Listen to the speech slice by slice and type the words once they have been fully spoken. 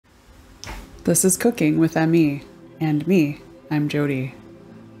This is Cooking with ME, and me, I'm Jody,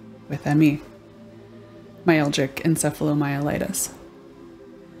 with ME. Myalgic encephalomyelitis.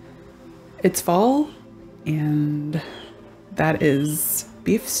 It's fall, and that is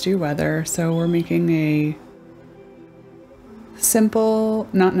beef stew weather, so we're making a simple,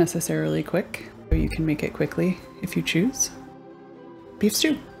 not necessarily quick, but you can make it quickly if you choose, beef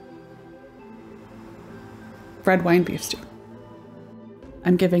stew. Red wine beef stew.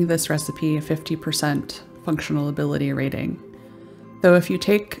 I'm giving this recipe a 50% functional ability rating, though if you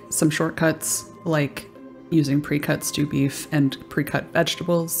take some shortcuts like using pre-cut stew beef and pre-cut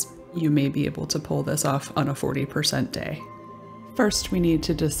vegetables, you may be able to pull this off on a 40% day. First, we need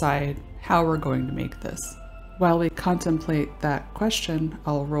to decide how we're going to make this. While we contemplate that question,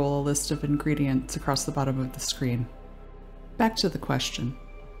 I'll roll a list of ingredients across the bottom of the screen. Back to the question.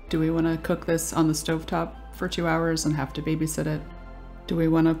 Do we want to cook this on the stovetop for 2 hours and have to babysit it? Do we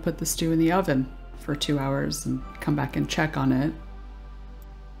want to put the stew in the oven for 2 hours and come back and check on it?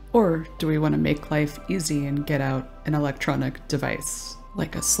 Or do we want to make life easy and get out an electronic device,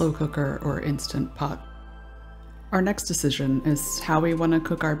 like a slow cooker or instant pot? Our next decision is how we want to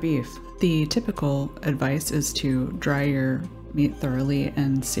cook our beef. The typical advice is to dry your meat thoroughly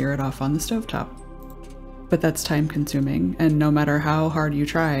and sear it off on the stovetop. But that's time consuming, and no matter how hard you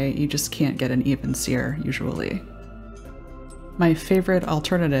try, you just can't get an even sear, usually. My favorite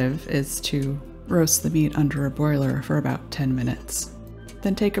alternative is to roast the meat under a broiler for about 10 minutes,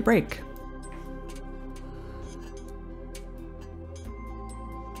 then take a break.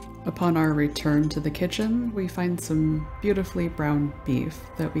 Upon our return to the kitchen, we find some beautifully browned beef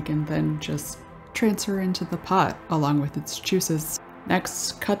that we can then just transfer into the pot along with its juices.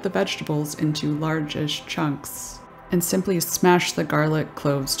 Next, cut the vegetables into large-ish chunks and simply smash the garlic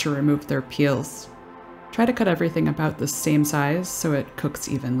cloves to remove their peels. Try to cut everything about the same size so it cooks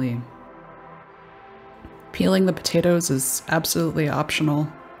evenly. Peeling the potatoes is absolutely optional.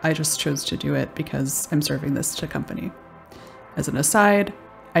 I just chose to do it because I'm serving this to company. As an aside,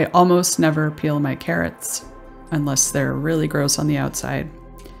 I almost never peel my carrots unless they're really gross on the outside.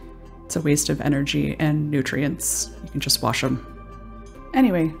 It's a waste of energy and nutrients. You can just wash them.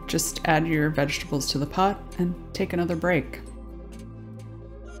 Anyway, just add your vegetables to the pot and take another break.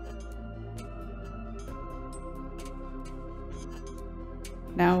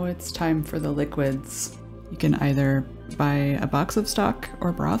 Now it's time for the liquids. You can either buy a box of stock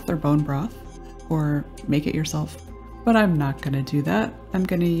or broth or bone broth, or make it yourself. But I'm not gonna do that. I'm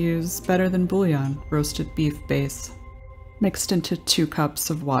gonna use Better Than Bouillon roasted beef base, mixed into 2 cups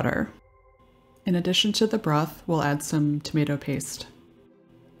of water. In addition to the broth, we'll add some tomato paste,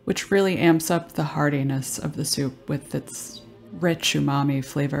 which really amps up the heartiness of the soup with its rich umami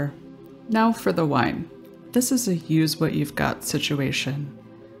flavor. Now for the wine. This is a use what you've got situation.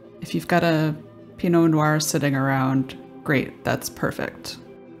 If you've got a Pinot Noir sitting around, great, that's perfect.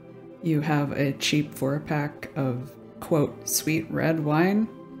 You have a cheap 4-pack of, quote, sweet red wine,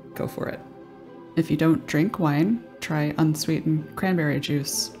 go for it. If you don't drink wine, try unsweetened cranberry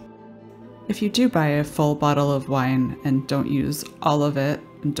juice. If you do buy a full bottle of wine and don't use all of it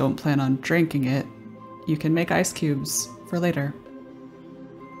and don't plan on drinking it, you can make ice cubes for later.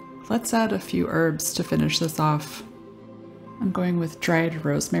 Let's add a few herbs to finish this off. I'm going with dried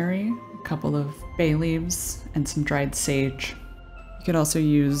rosemary, a couple of bay leaves, and some dried sage. You could also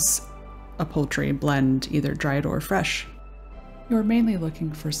use a poultry blend, either dried or fresh. You're mainly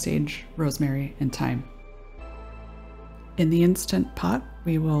looking for sage, rosemary, and thyme. In the Instant Pot,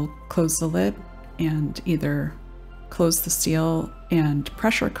 we will close the lid and either close the seal and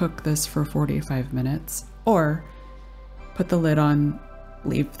pressure cook this for 45 minutes, or put the lid on,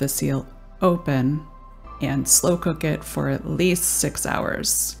 leave the seal open, and slow cook it for at least 6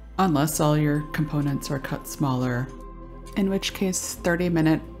 hours, unless all your components are cut smaller, in which case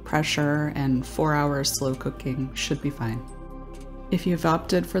 30-minute pressure and 4 hours slow cooking should be fine. If you've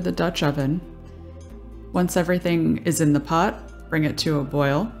opted for the Dutch oven, once everything is in the pot, bring it to a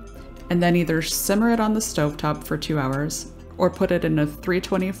boil, and then either simmer it on the stovetop for 2 hours, or put it in a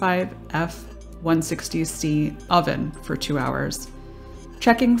 325F 160C oven for 2 hours,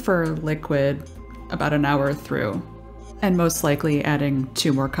 checking for liquid about an hour through, and most likely adding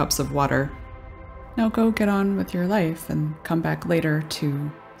 2 more cups of water. Now go get on with your life and come back later to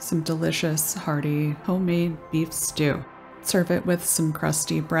some delicious, hearty, homemade beef stew. Serve it with some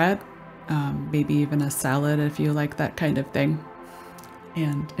crusty bread, maybe even a salad if you like that kind of thing,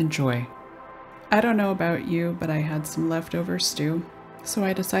 and enjoy. I don't know about you, but I had some leftover stew, so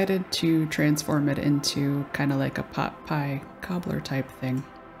I decided to transform it into kind of like a pot pie cobbler type thing.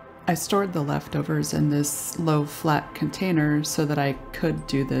 I stored the leftovers in this low flat container so that I could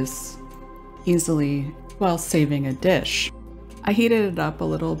do this easily while saving a dish. I heated it up a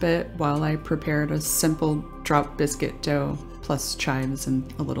little bit while I prepared a simple drop biscuit dough plus chives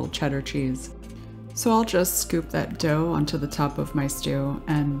and a little cheddar cheese. So I'll just scoop that dough onto the top of my stew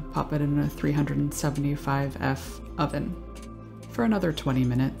and pop it in a 375F oven for another 20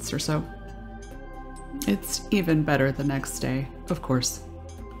 minutes or so. It's even better the next day, of course.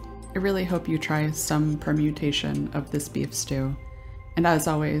 I really hope you try some permutation of this beef stew. And as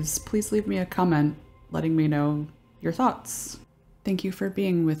always, please leave me a comment letting me know your thoughts. Thank you for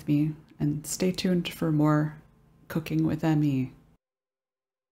being with me, and stay tuned for more Cooking with ME.